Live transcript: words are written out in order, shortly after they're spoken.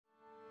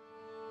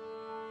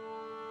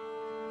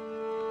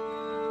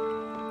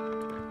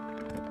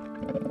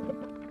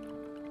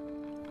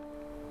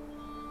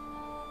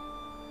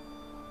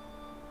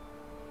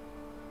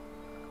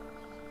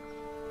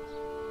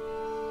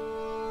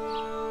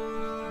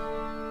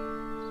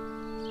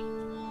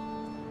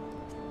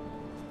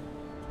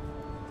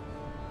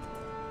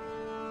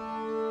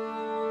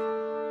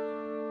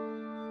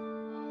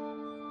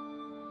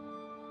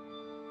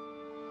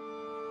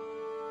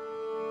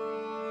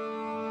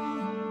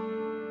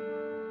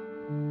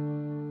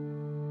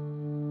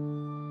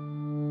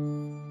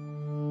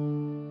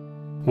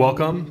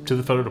Welcome to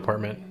the photo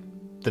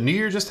department. The new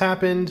year just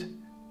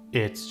happened.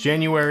 It's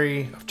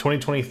January of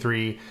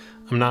 2023.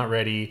 I'm not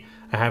ready.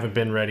 I haven't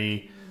been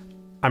ready.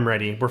 I'm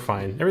ready. We're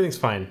fine. Everything's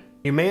fine.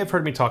 You may have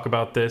heard me talk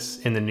about this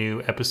in the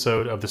new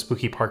episode of the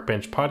Spooky Park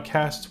Bench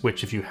podcast,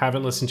 which if you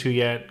haven't listened to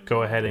yet,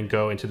 go ahead and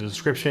go into the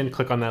description,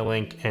 click on that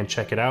link and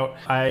check it out.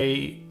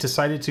 I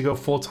decided to go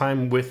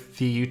full-time with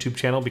the YouTube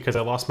channel because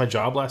I lost my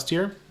job last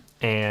year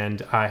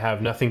and I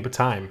have nothing but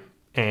time.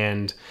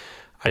 And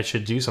I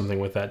should do something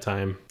with that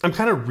time. I'm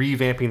kind of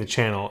revamping the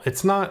channel.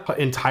 It's not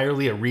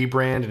entirely a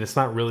rebrand and it's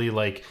not really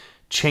like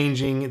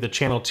changing the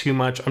channel too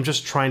much. I'm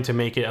just trying to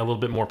make it a little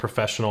bit more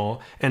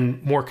professional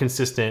and more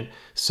consistent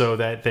so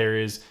that there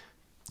is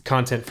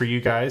content for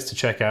you guys to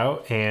check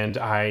out and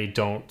I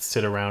don't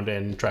sit around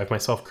and drive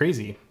myself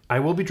crazy. I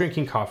will be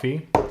drinking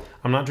coffee.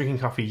 I'm not drinking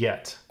coffee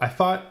yet. I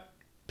thought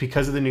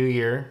because of the new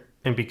year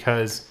and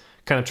because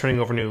kind of turning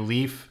over a new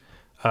leaf,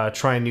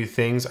 trying new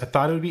things, I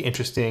thought it would be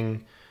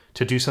interesting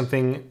to do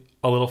something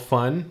a little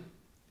fun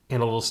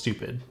and a little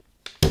stupid.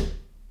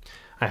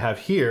 I have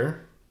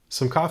here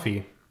some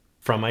coffee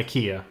from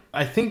IKEA.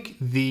 I think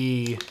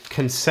the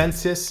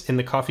consensus in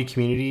the coffee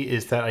community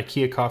is that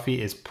IKEA coffee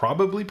is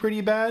probably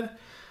pretty bad.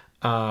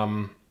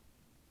 I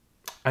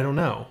don't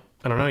know.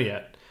 I don't know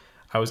yet.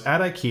 I was at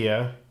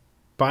IKEA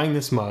buying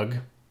this mug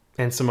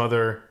and some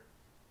other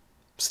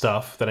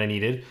stuff that I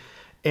needed,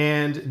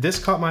 and this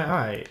caught my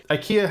eye.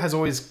 IKEA has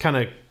always kind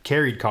of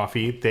carried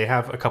coffee. They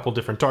have a couple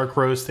different dark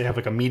roasts. They have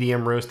like a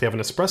medium roast. They have an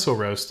espresso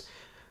roast.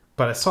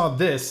 But I saw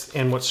this,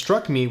 and what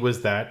struck me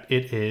was that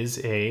it is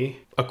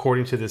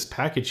according to this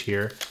package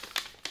here,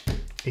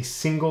 a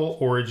single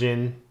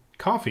origin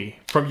coffee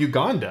from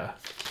Uganda.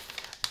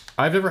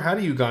 I've never had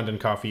a Ugandan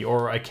coffee,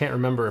 or I can't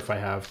remember if I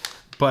have,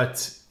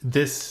 but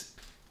this,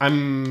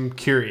 I'm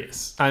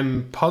curious.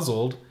 I'm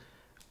puzzled,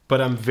 but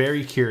I'm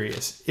very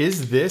curious.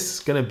 Is this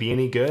gonna be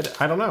any good?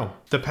 I don't know.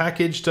 The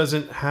package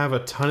doesn't have a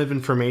ton of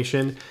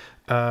information.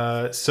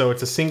 So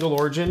it's a single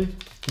origin,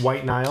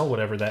 White Nile,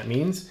 whatever that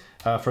means,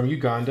 from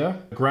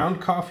Uganda. Ground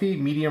coffee,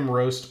 medium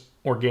roast,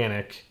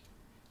 organic.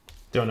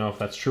 Don't know if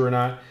that's true or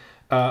not.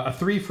 A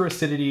 3 for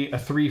acidity, a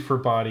 3 for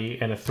body,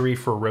 and a 3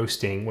 for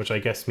roasting, which I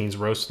guess means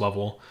roast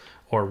level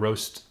or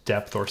roast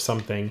depth or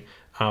something.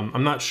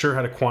 I'm not sure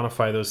how to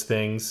quantify those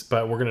things,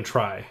 but we're gonna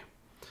try.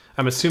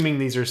 I'm assuming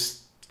these are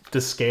the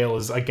scale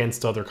is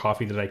against other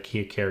coffee that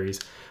IKEA carries.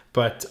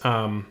 But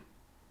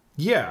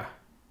yeah,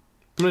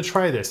 I'm gonna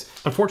try this.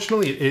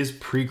 Unfortunately, it is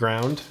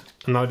pre-ground.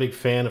 I'm not a big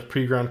fan of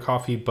pre-ground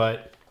coffee,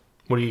 but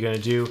what are you gonna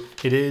do?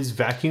 It is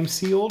vacuum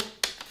sealed,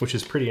 which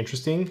is pretty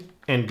interesting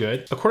and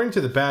good. According to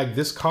the bag,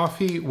 this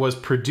coffee was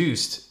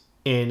produced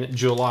in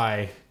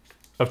July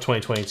of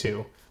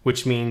 2022,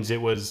 which means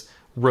it was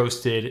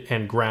roasted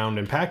and ground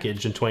and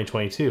packaged in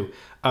 2022.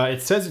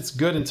 It says it's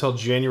good until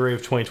January of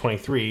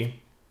 2023,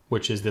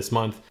 which is this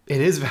month.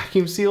 It is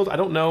vacuum sealed. I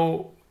don't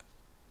know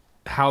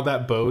how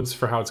that bodes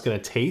for how it's gonna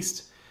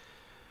taste,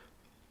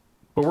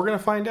 but we're gonna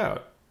find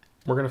out.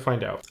 We're gonna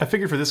find out. I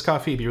figured for this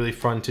coffee, it'd be really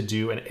fun to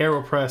do an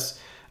AeroPress.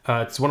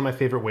 It's one of my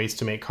favorite ways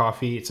to make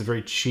coffee. It's a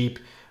very cheap,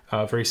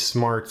 very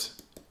smart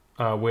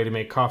way to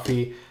make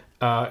coffee.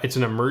 It's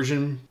an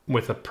immersion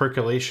with a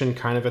percolation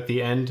kind of at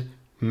the end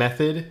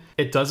method.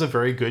 It does a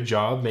very good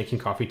job making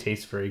coffee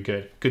taste very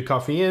good. Good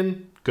coffee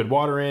in, good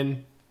water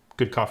in,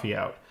 good coffee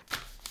out.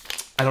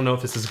 I don't know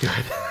if this is good,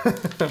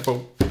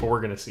 but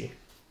we're gonna see.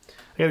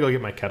 I gotta go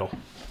get my kettle.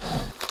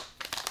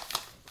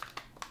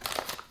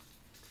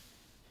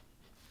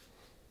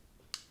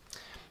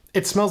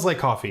 It smells like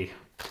coffee.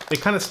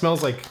 It kind of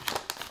smells like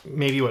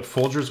maybe what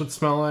Folgers would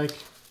smell like.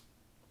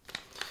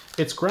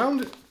 It's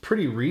ground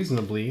pretty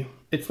reasonably.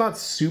 It's not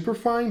super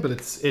fine, but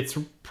it's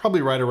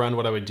probably right around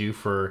what I would do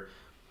for,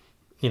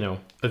 you know,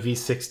 a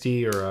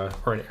V60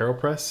 or an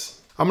AeroPress.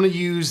 I'm gonna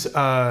use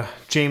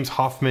James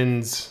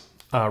Hoffman's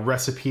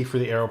recipe for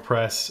the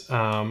AeroPress.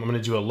 I'm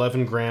gonna do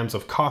 11 grams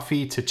of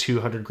coffee to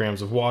 200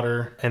 grams of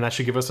water, and that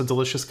should give us a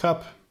delicious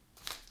cup.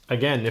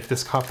 Again, if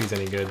this coffee's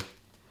any good.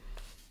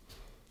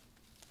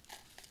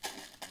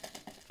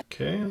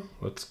 Okay,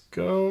 let's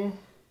go.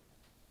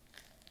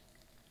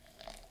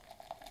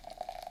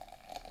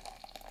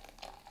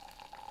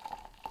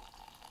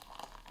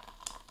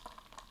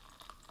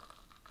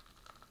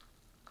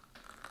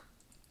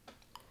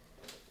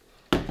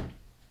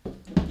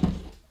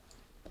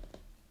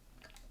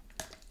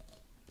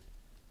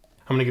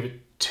 I'm gonna give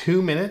it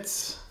 2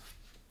 minutes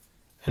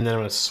and then I'm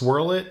gonna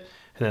swirl it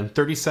and then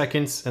 30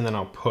 seconds and then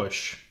I'll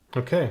push.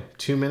 Okay,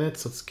 2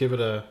 minutes. Let's give it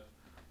a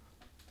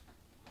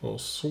little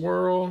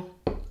swirl.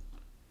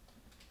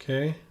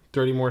 Okay,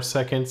 30 more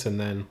seconds and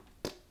then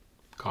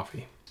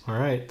coffee. All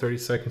right, 30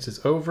 seconds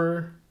is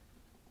over.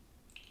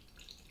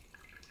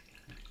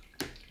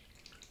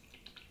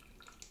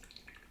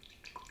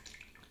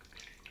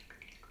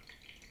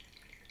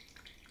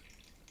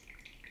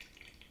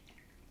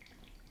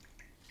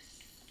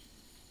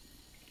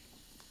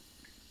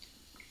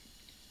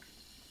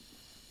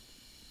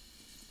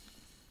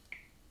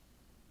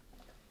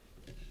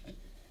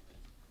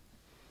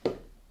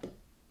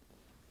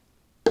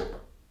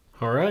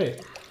 All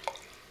right.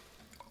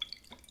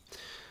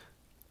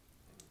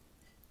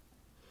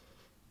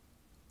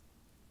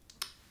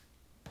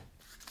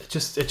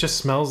 it just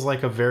smells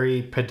like a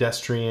very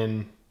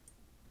pedestrian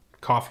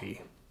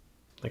coffee,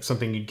 like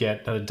something you'd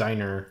get at a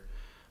diner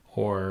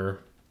or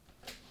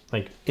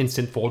like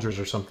instant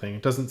Folgers or something.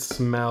 It doesn't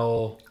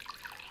smell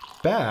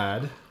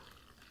bad.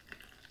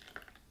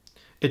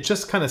 It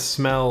just kind of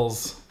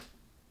smells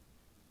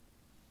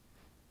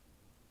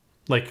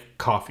like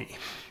coffee.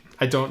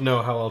 I don't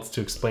know how else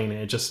to explain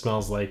it. It just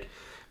smells like,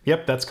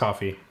 yep, that's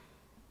coffee.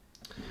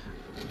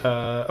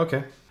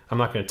 Okay. I'm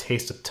not going to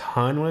taste a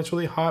ton when it's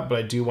really hot, but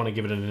I do want to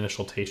give it an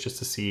initial taste just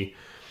to see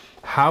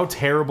how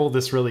terrible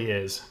this really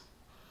is.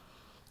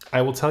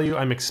 I will tell you,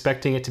 I'm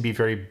expecting it to be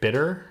very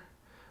bitter.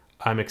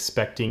 I'm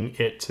expecting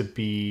it to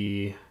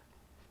be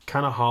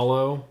kind of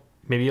hollow,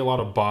 maybe a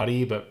lot of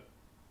body, but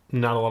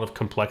not a lot of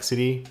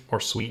complexity or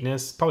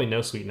sweetness. Probably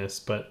no sweetness,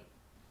 but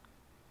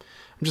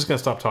I'm just going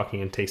to stop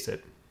talking and taste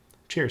it.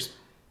 Cheers.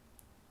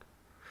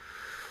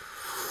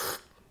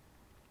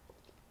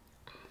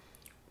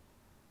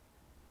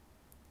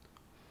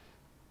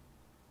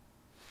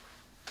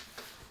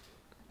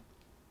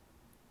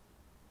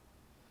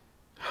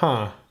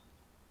 Huh.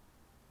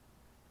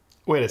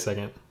 Wait a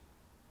second.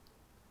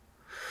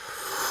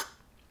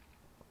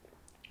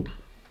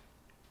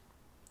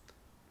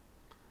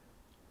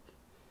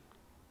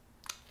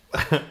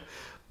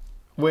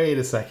 Wait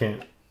a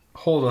second.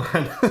 Hold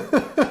on.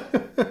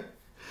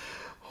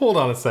 Hold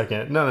on a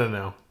second.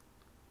 No.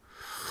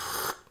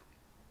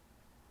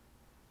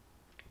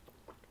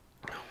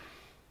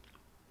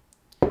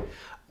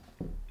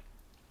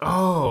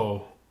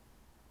 Oh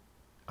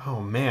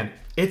man.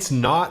 It's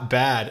not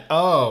bad.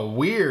 Oh,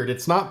 weird.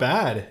 It's not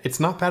bad. It's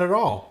not bad at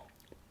all.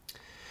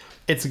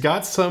 It's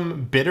got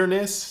some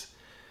bitterness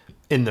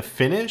in the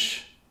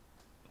finish.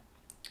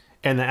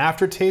 And the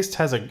aftertaste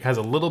has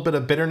a little bit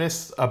of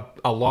bitterness,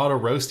 a lot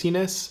of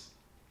roastiness.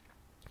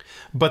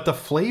 But the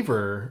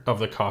flavor of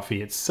the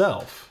coffee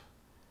itself,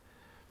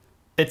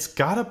 it's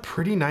got a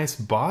pretty nice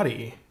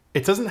body.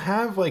 It doesn't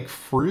have like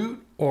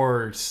fruit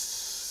or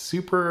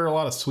a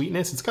lot of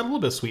sweetness. It's got a little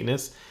bit of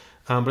sweetness,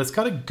 but it's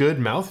got a good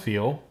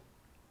mouthfeel.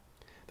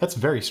 That's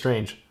very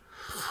strange.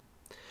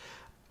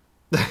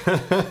 Yeah,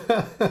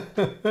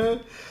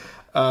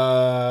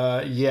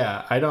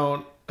 I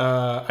don't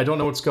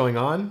know what's going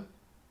on,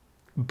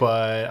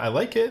 but I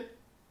like it.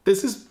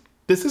 This is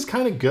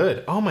kind of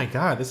good. Oh my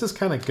God, this is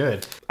kind of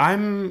good.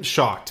 I'm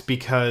shocked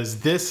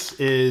because this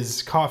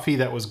is coffee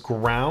that was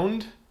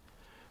ground.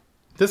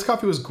 This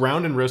coffee was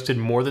ground and roasted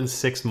more than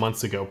 6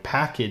 months ago,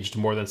 packaged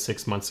more than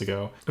 6 months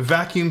ago,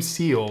 vacuum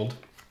sealed,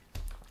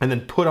 and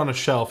then put on a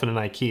shelf in an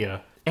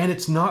IKEA. And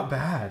it's not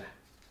bad.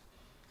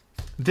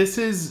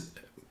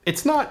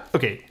 It's not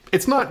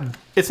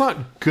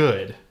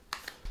good.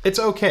 It's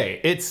okay.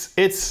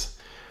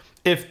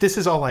 If this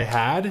is all I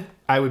had,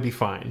 I would be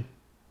fine.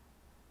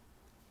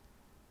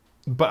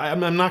 But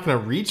I'm not going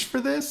to reach for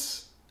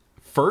this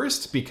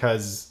first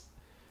because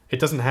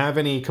it doesn't have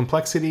any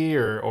complexity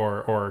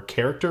or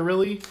character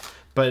really.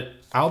 But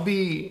I'll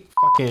be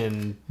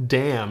fucking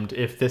damned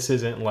if this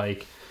isn't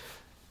like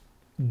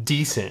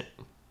decent.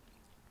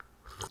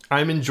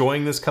 I'm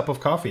enjoying this cup of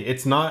coffee.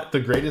 It's not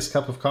the greatest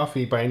cup of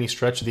coffee by any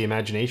stretch of the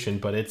imagination,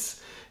 but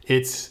it's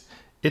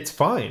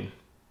fine.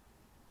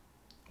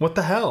 What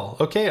the hell?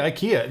 Okay,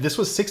 IKEA. This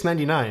was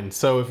 $6.99.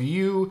 So if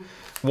you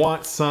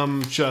want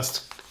some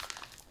just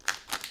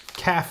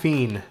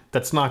caffeine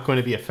that's not going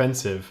to be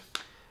offensive,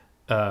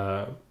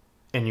 and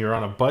you're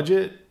on a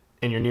budget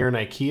and you're near an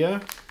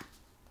IKEA,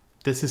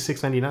 this is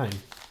 $6.99.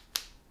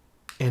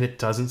 And it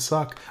doesn't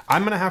suck.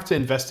 I'm going to have to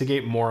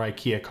investigate more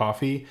IKEA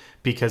coffee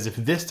because if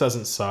this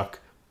doesn't suck,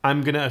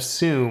 I'm going to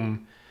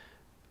assume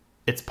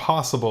it's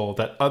possible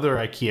that other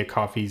IKEA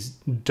coffees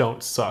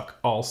don't suck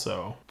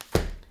also.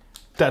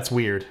 That's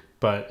weird,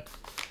 but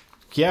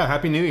yeah,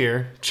 Happy New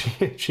Year.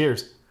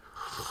 Cheers.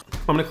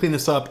 I'm going to clean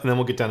this up and then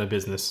we'll get down to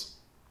business.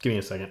 Give me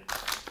a second.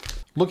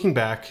 Looking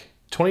back,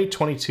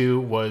 2022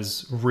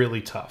 was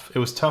really tough. It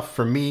was tough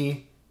for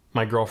me,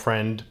 my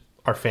girlfriend,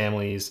 our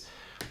families,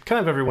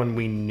 kind of everyone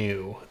we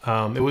knew.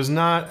 It was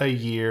not a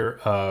year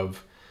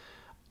of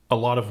a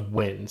lot of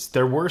wins.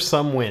 There were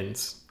some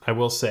wins, I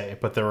will say,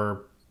 but there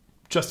were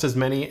just as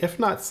many, if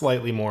not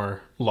slightly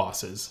more,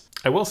 losses.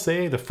 I will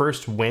say the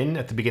first win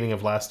at the beginning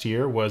of last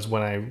year was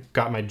when I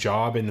got my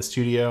job in the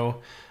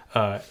studio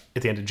at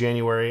the end of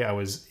January. I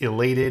was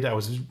elated. I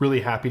was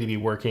really happy to be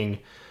working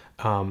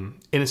in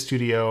a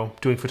studio,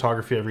 doing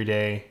photography every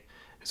day.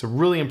 It's a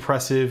really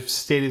impressive,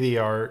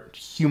 state-of-the-art,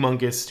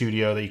 humongous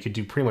studio that you could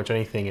do pretty much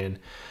anything in.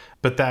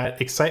 But that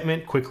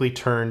excitement quickly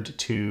turned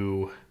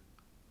to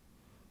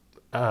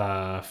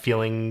a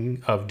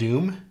feeling of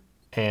doom,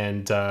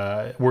 and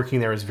working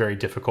there was very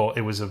difficult.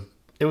 It was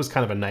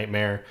kind of a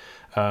nightmare.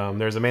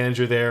 There's a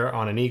manager there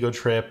on an ego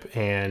trip,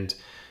 and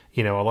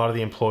a lot of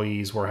the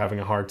employees were having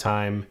a hard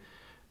time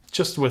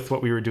just with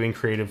what we were doing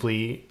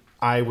creatively.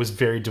 I was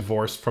very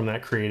divorced from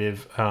that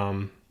creative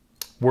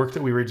work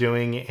that we were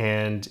doing,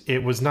 and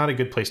it was not a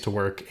good place to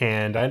work.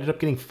 And I ended up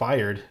getting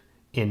fired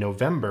in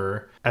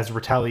November as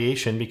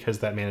retaliation because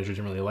that manager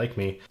didn't really like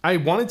me. I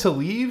wanted to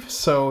leave,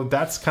 so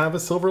that's kind of a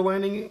silver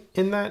lining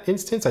in that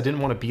instance. I didn't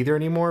want to be there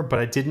anymore, but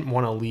I didn't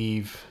want to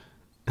leave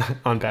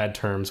on bad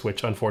terms,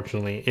 which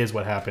unfortunately is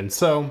what happened.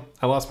 So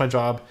I lost my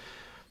job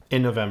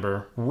in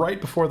November, right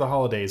before the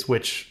holidays,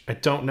 which I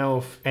don't know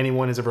if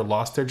anyone has ever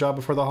lost their job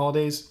before the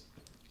holidays.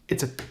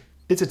 It's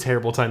a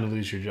terrible time to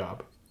lose your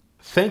job.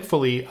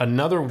 Thankfully,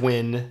 another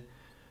win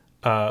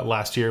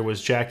last year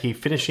was Jackie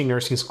finishing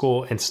nursing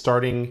school and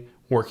starting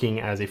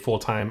working as a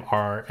full-time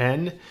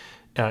RN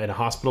in a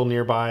hospital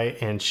nearby,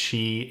 and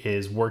she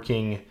is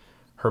working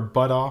her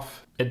butt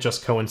off. It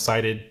just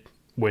coincided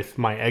with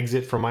my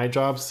exit from my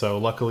job, so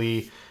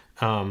luckily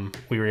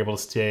we were able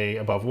to stay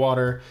above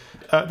water.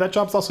 That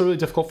job's also really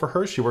difficult for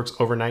her. She works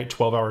overnight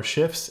 12-hour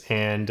shifts,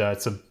 and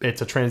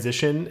it's a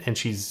transition, and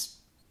she's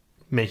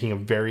making a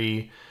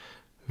very,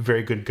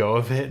 very good go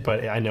of it,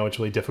 but I know it's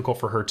really difficult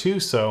for her too,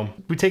 so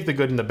we take the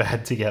good and the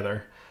bad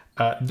together.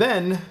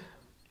 Again,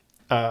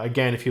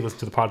 if you listen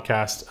to the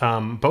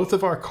podcast, both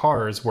of our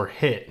cars were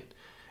hit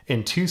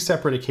in 2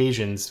 separate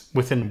occasions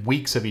within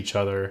weeks of each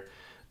other.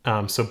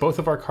 So both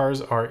of our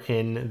cars are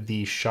in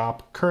the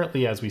shop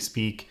currently as we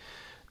speak,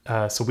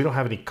 so we don't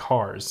have any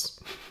cars.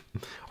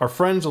 Our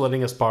friends are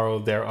letting us borrow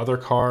their other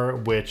car,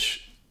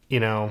 which, you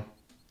know,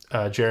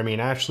 Jeremy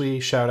and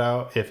Ashley, shout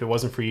out. If it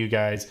wasn't for you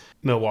guys,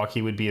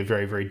 Milwaukee would be a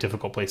very, very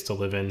difficult place to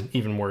live in,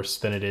 even worse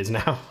than it is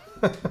now.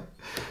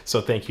 So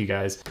thank you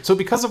guys. So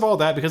because of all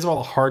that, because of all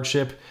the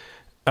hardship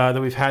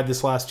that we've had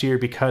this last year,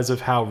 because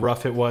of how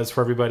rough it was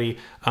for everybody,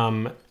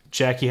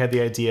 Jackie had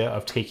the idea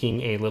of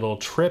taking a little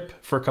trip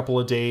for a couple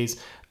of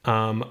days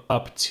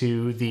up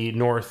to the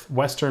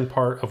northwestern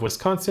part of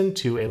Wisconsin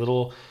to a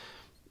little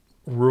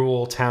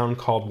rural town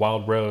called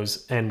Wild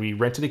Rose, and we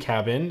rented a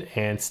cabin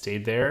and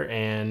stayed there,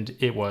 and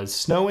it was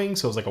snowing,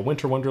 so it was like a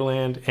winter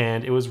wonderland,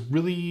 and it was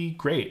really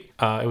great.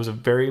 It was a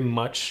very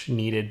much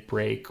needed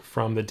break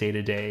from the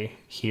day-to-day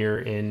here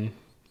in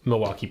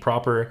Milwaukee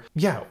proper.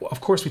 Yeah,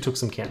 of course we took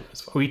some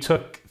cameras. We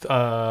took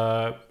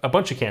a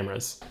bunch of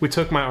cameras. We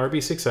took my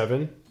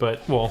RB67,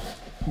 but, well,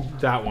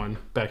 that one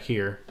back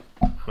here.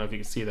 I don't know if you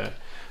can see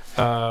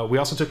that. We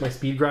also took my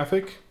speed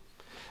graphic.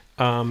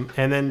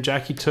 And then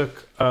Jackie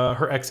took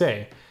her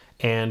XA,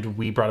 and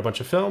we brought a bunch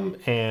of film,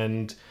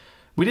 and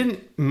we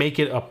didn't make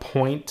it a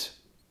point.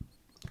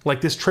 Like,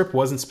 this trip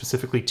wasn't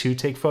specifically to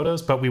take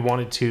photos, but we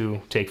wanted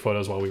to take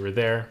photos while we were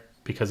there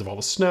because of all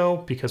the snow,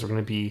 because we're going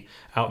to be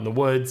out in the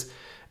woods.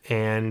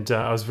 And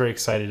I was very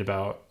excited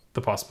about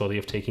the possibility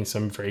of taking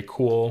some very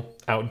cool,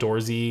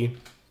 outdoorsy,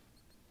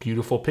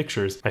 beautiful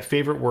pictures. My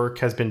favorite work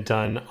has been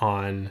done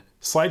on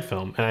slide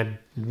film, and I'm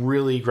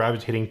really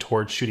gravitating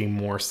towards shooting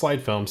more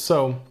slide film.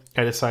 So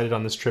I decided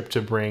on this trip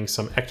to bring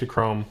some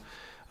Ektachrome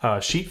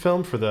sheet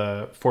film for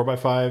the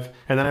 4x5,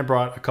 and then I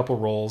brought a couple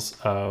rolls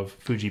of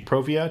Fuji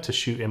Provia to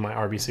shoot in my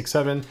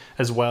RB67,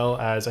 as well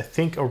as I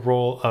think a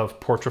roll of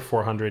Portra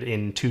 400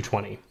 in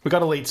 220. We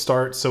got a late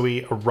start, so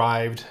we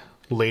arrived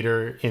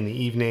later in the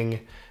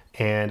evening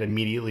and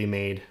immediately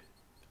made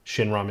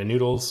shin ramen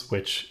noodles,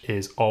 which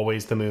is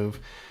always the move.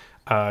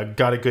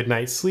 Got a good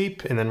night's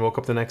sleep, and then woke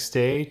up the next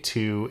day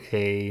to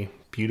a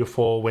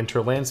beautiful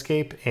winter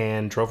landscape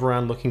and drove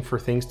around looking for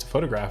things to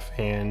photograph,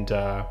 and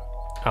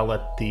I'll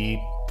let the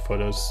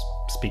photos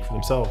speak for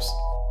themselves.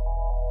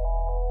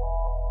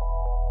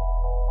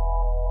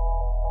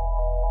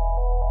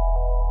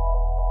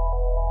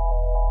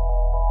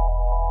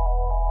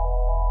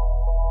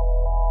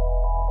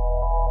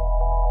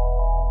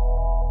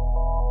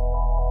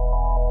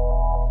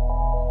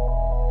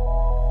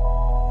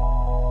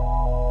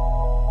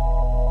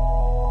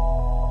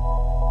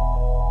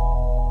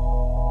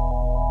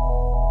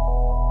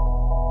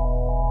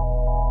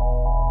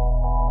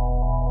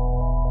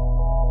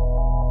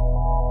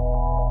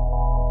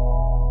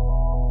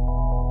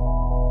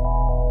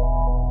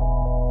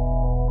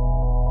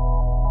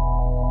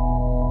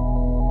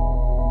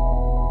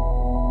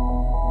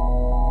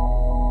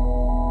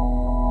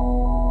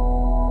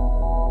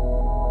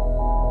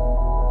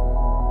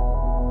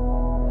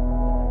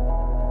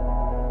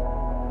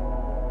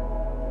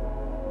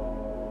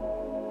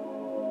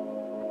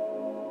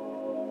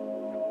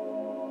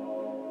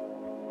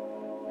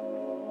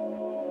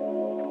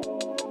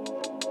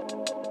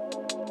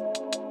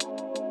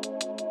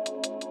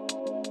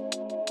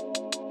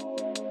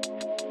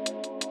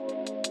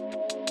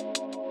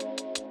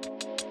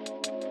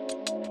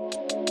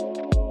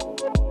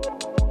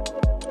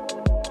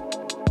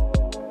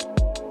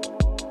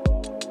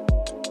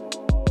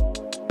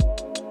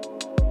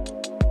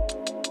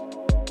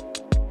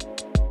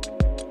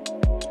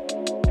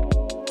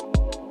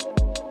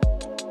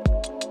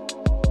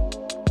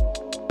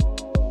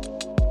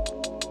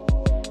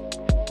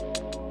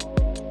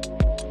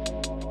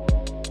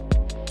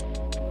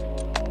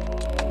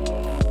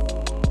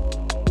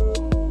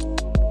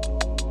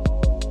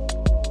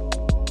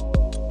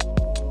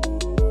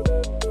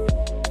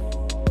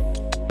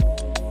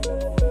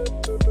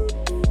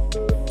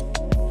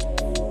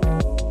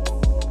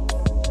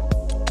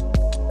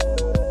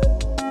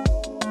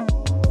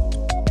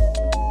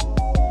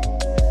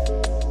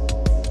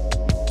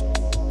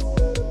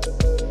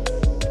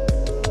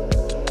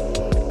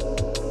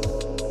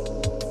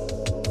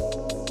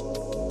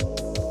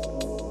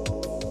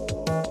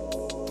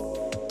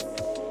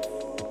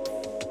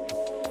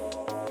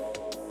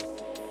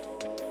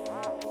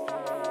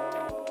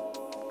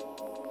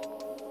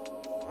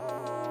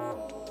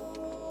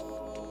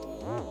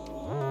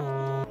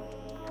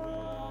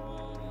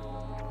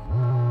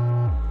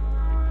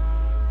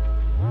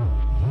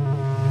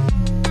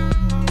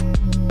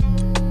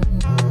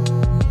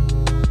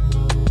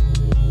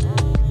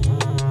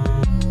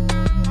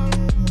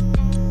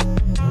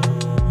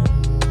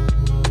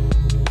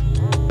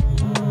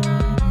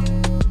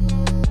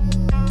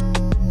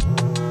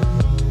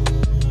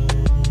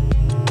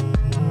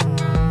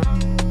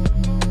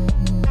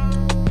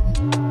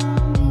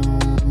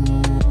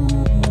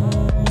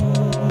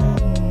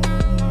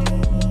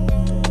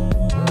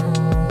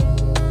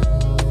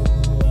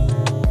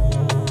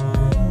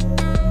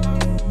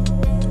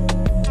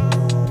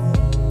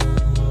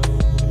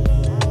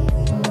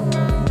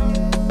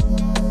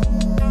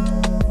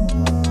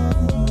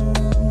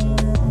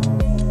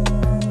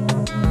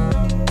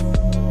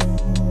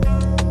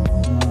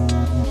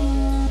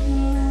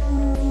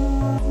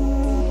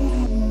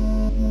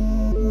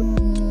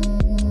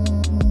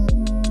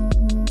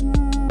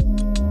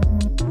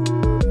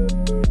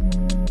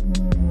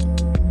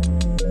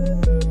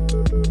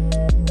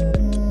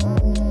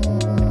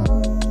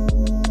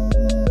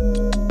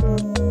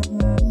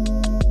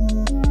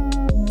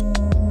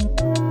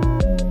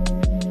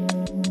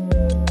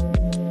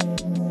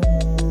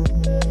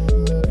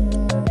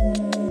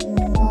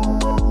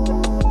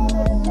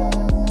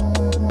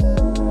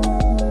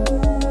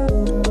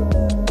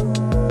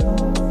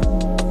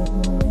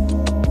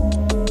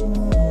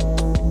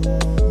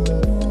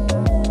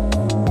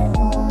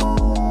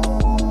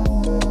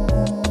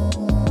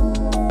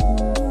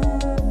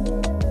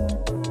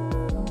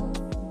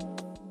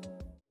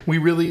 We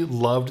really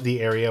loved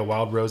the area.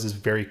 Wild Rose is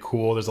very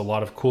cool. There's a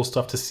lot of cool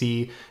stuff to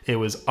see. It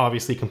was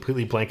obviously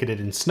completely blanketed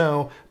in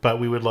snow,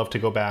 but we would love to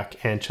go back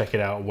and check it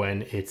out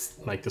when it's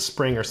like the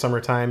spring or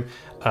summertime.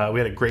 We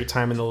had a great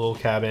time in the little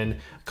cabin.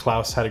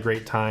 Klaus had a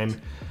great time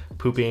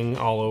pooping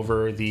all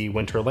over the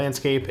winter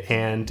landscape,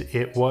 and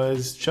it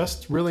was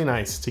just really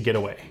nice to get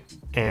away.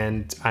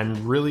 And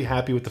I'm really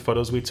happy with the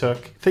photos we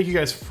took. Thank you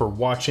guys for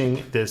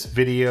watching this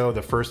video,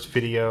 the first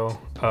video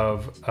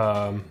of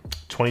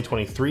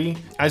 2023.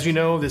 As you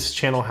know, this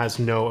channel has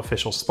no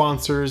official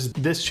sponsors.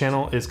 This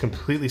channel is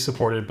completely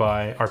supported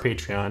by our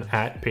Patreon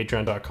at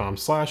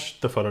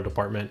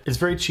patreon.com/thephotodepartment. It's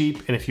very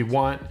cheap, and if you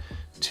want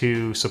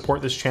to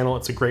support this channel,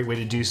 it's a great way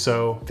to do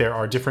so. There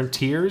are different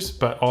tiers,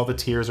 but all the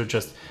tiers are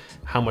just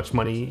how much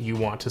money you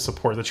want to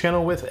support the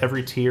channel with.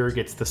 Every tier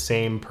gets the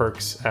same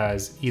perks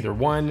as either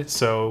one,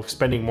 so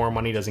spending more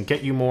money doesn't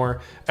get you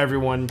more.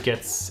 Everyone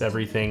gets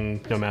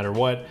everything no matter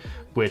what,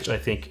 which I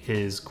think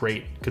is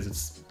great because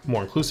it's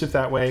more inclusive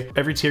that way.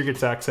 Every tier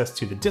gets access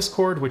to the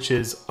Discord, which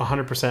is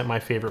 100% my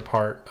favorite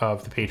part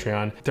of the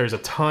Patreon. There's a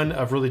ton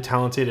of really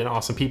talented and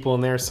awesome people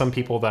in there. Some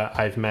people that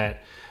I've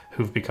met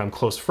who've become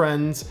close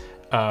friends,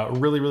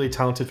 really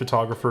talented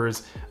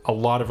photographers, a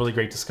lot of really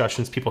great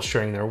discussions, people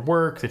sharing their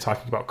work, they're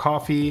talking about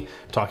coffee,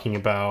 talking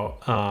about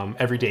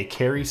everyday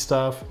carry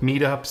stuff,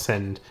 meetups,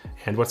 and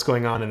what's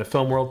going on in the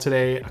film world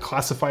today, a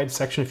classified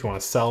section if you want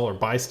to sell or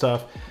buy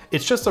stuff.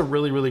 It's just a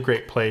really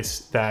great place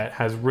that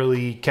has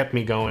really kept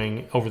me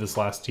going over this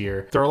last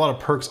year. There are a lot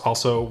of perks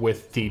also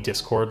with the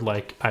Discord,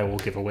 like I will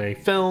give away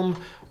film,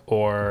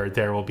 or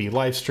there will be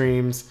live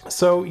streams.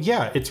 So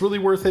yeah, it's really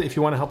worth it if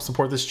you want to help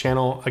support this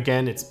channel.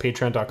 Again, it's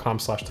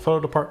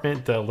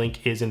patreon.com/thephotodepartment. The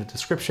link is in the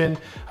description.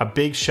 A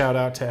big shout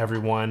out to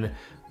everyone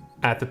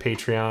at the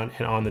Patreon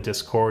and on the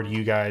Discord.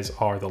 You guys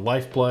are the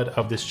lifeblood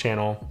of this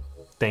channel.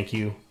 Thank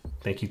you.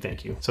 Thank you,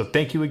 thank you. So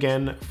thank you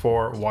again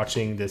for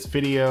watching this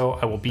video.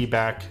 I will be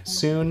back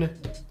soon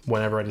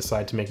whenever I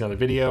decide to make another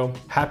video.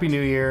 Happy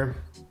New Year,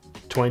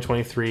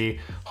 2023.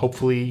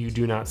 Hopefully you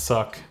do not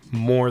suck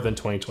more than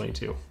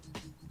 2022.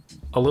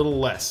 A little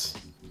less.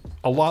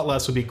 A lot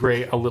less would be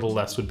great. A little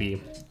less would be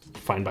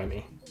fine by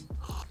me.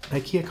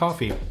 IKEA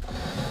coffee.